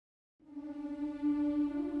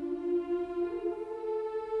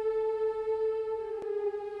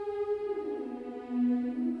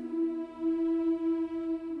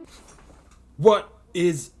What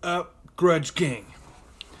is up, Grudge Gang?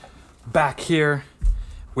 Back here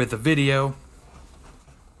with a video.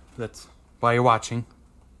 That's why you're watching.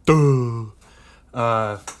 Duh.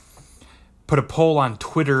 Put a poll on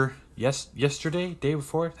Twitter yesterday, day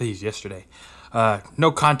before? I think it's yesterday.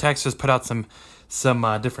 No context, just put out some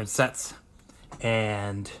different sets.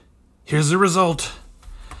 And here's the result.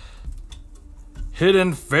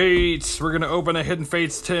 Hidden Fates. We're gonna open a Hidden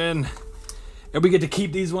Fates tin. And we get to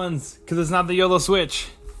keep these ones, because it's not the YOLO Switch.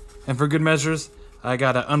 And for good measures, I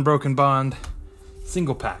got an Unbroken Bond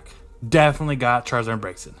single pack. Definitely got Charizard and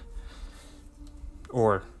Braixen.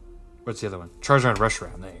 Or, what's the other one? Charizard and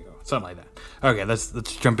Reshiram, there you go. Something like that. Okay, let's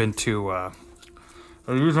jump into, I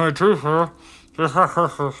use my tooth here. Okay,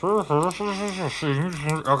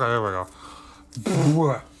 there we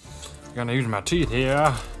go. Gonna use my teeth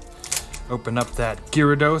here. Open up that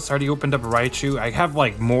Gyarados. I already opened up a Raichu. I have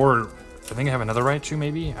like more. I think I have another Raichu,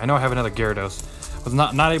 maybe? I know I have another Gyarados. I was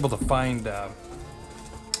not able to find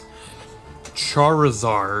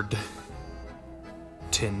Charizard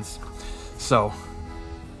tins. So,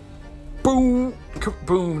 boom,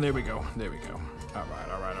 boom, there we go. There we go. All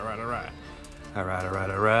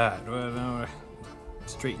right.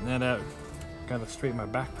 Straighten that out. Gotta straighten my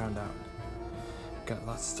background out. Got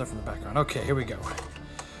lots of stuff in the background. Okay, here we go.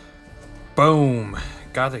 Boom.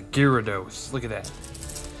 Got a Gyarados. Look at that.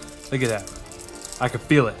 Look at that. I could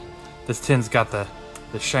feel it. This tin's got the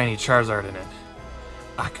shiny Charizard in it.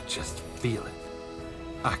 I could just feel it.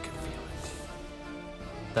 I could feel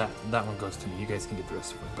it. That one goes to me. You guys can get the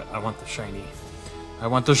rest of it, but I want the shiny. I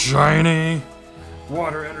want the shiny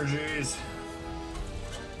water energies.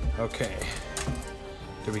 Okay.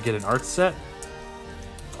 Did we get an art set?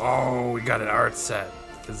 Oh, we got an art set.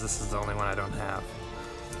 Because this is the only one I don't have.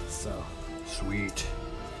 So, sweet.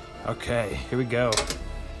 Okay, here we go.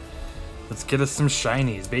 Let's get us some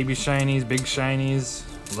shinies. Baby shinies, big shinies,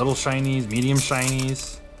 little shinies, medium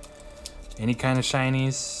shinies. Any kind of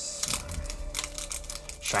shinies.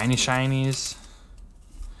 Shiny shinies.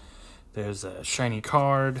 There's a shiny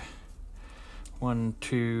card. 1,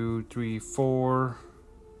 2, 3, 4.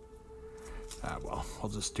 Well,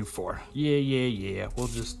 we'll just do 4. Yeah. We'll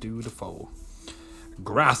just do the 4.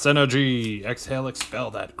 Grass energy. Exhale, expel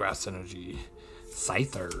that grass energy.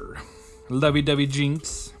 Scyther. Lovey-dovey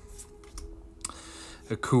Jinx.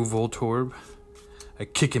 A cool Voltorb. A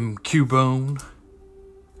Kickin' Cubone.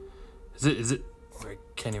 Is it? I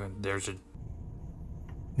can't even. There's a.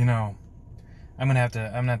 You know, I'm gonna have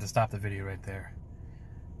to stop the video right there.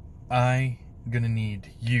 I'm gonna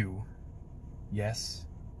need you. Yes,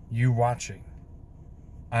 you watching.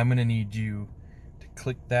 I'm gonna need you to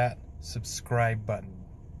click that subscribe button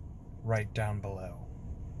right down below.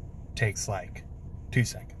 Takes like 2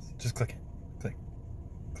 seconds. Just click it.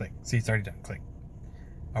 Click. See, it's already done. Click.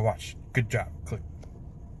 I watched. Good job. Click.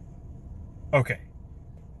 Okay.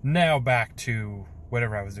 Now back to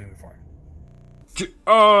whatever I was doing before.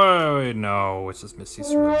 Oh, no. It's just Misty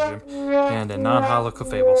Cerulean and a non-holo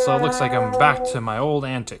Clefable. So it looks like I'm back to my old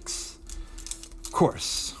antics. Of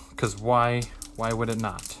course. Because why would it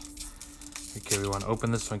not? Okay, we want to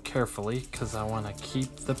open this one carefully because I want to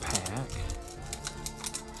keep the pack.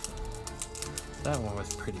 That one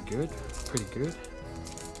was pretty good.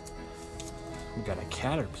 We got a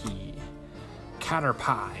Caterpie.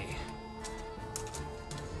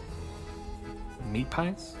 Meat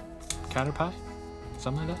pies? Caterpie?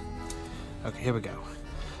 Something like that? Okay, here we go.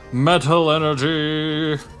 Metal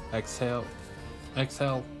energy! Exhale,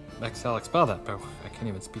 expel that. Oh, I can't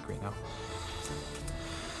even speak right now.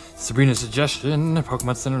 Sabrina's Suggestion,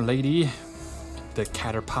 Pokemon Center Lady. The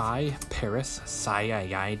Caterpie, Paris,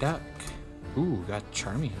 Psyduck. Ooh, got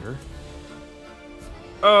Charmander.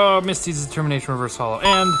 Oh, Misty's Determination Reverse Hollow.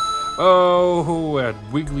 And, a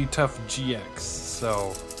Wigglytuff GX.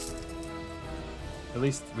 So, at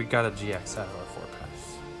least we got a GX out of our 4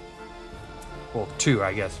 packs. Well, 2,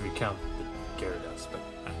 I guess, if we count the Gyarados. But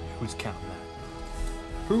who's counting that?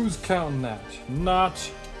 Who's counting that? Not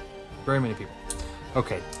very many people.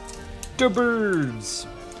 Okay. The birds.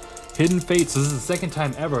 Hidden Fates. This is the second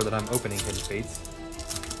time ever that I'm opening Hidden Fates.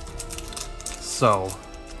 So,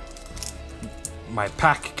 my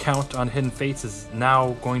pack count on Hidden Fates is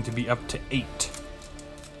now going to be up to 8.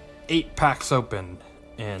 8 packs open,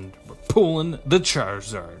 and we're pulling the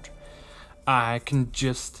Charizard. I can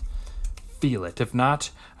just feel it. If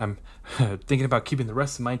not, I'm thinking about keeping the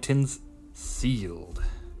rest of my tins sealed.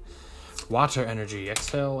 Water energy.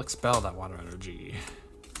 Exhale, expel that water energy.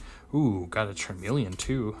 Ooh, got a Charmeleon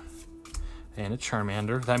too. And a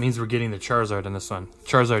Charmander. That means we're getting the Charizard in this one.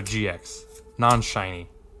 Charizard GX. Non-shiny.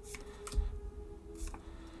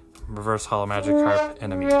 reverse holo Magikarp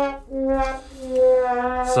enemy.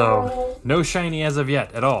 So, no shiny as of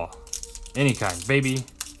yet at all. Any kind. Baby,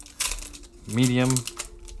 medium,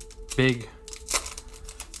 big.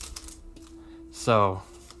 So,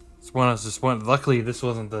 it's just one. Luckily, this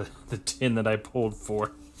wasn't the tin that I pulled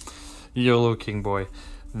for. YOLO King Boy.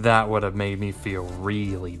 That would have made me feel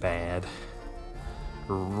really bad.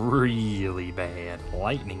 Really bad.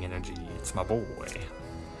 Lightning energy. It's my boy.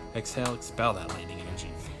 Exhale, expel that lightning energy.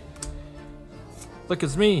 Look,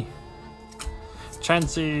 it's me.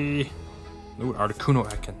 Chansey. Ooh, Articuno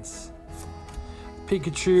Ekans.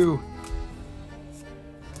 Pikachu.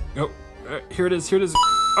 Oh, here it is, here it is.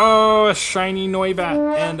 Oh, a shiny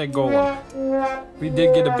Noibat and a Golem. We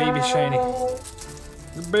did get a baby shiny.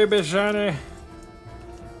 The baby shiny.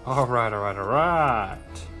 Alright, alright, alright.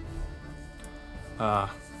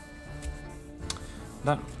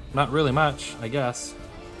 Not really much, I guess.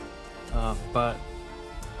 But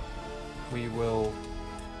we will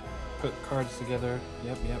put cards together.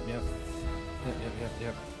 Yep.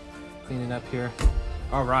 Cleaning up here.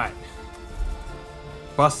 Alright.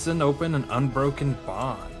 Busting open an Unbroken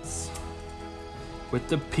Bonds with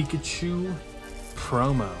the Pikachu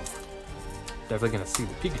promo. Definitely gonna see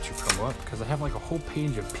the Pikachu promo up because I have like a whole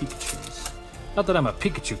page of Pikachus. Not that I'm a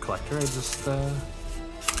Pikachu collector, I just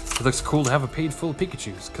it looks cool to have a page full of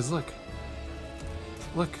Pikachus. Cause look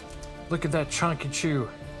at that Chonkachu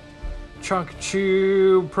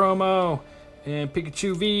promo and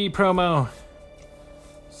Pikachu V promo.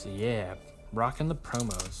 So yeah, rocking the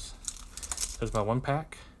promos. There's my one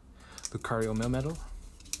pack, Lucario Melmetal.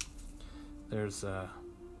 There's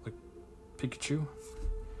like Pikachu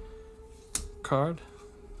card.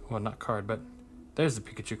 Well, not card, but there's the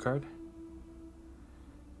Pikachu card.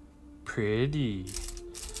 Pretty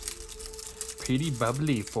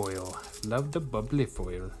bubbly foil. Love the bubbly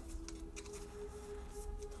foil.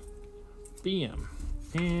 Bam.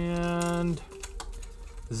 And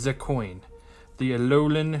the coin, the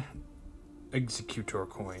Alolan Executor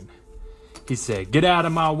coin. He said, "Get out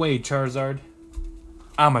of my way, Charizard.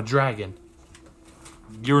 I'm a dragon.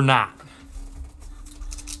 You're not."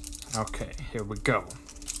 Okay, here we go.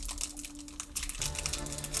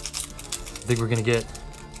 Think we're gonna get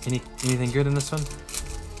anything good in this one?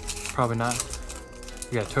 Probably not.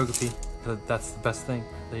 We got Togepi. That's the best thing.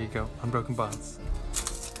 There you go. Unbroken bonds.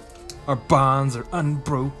 Our bonds are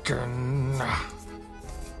unbroken.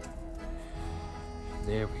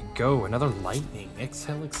 There we go. Another lightning.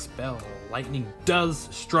 Exhale, expel. Lightning does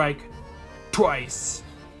strike twice.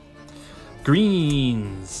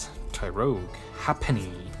 Greens. Tyrogue.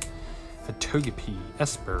 Hapenny. A Togepi.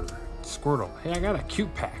 Esper. Squirtle. Hey, I got a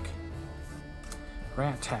cute pack.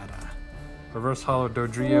 Rattata. Reverse Holo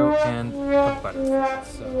Dodrio and a Butterfree.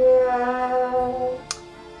 So,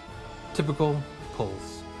 typical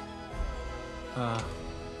pulls. I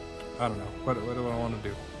don't know. What do I want to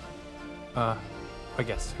do? I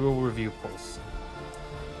guess we'll review pulls.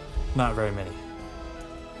 Not very many.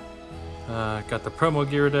 Got the promo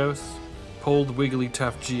Gyarados, pulled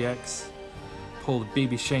Wigglytuff GX, pulled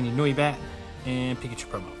Baby Shiny Noibat, and Pikachu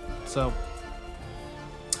promo. So,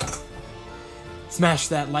 smash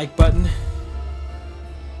that like button.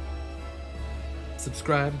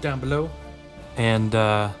 Subscribe down below. And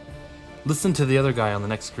listen to the other guy on the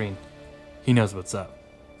next screen. He knows what's up.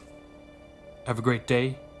 Have a great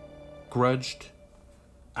day. Grudged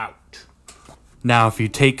out. Now, if you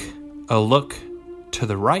take a look to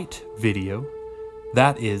the right video,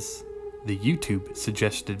 that is the YouTube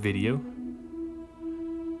suggested video.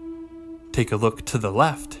 Take a look to the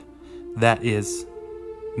left, that is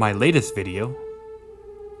my latest video.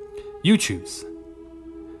 You choose.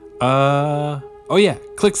 Oh yeah,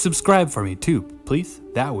 click subscribe for me too, please.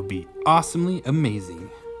 That would be awesomely amazing.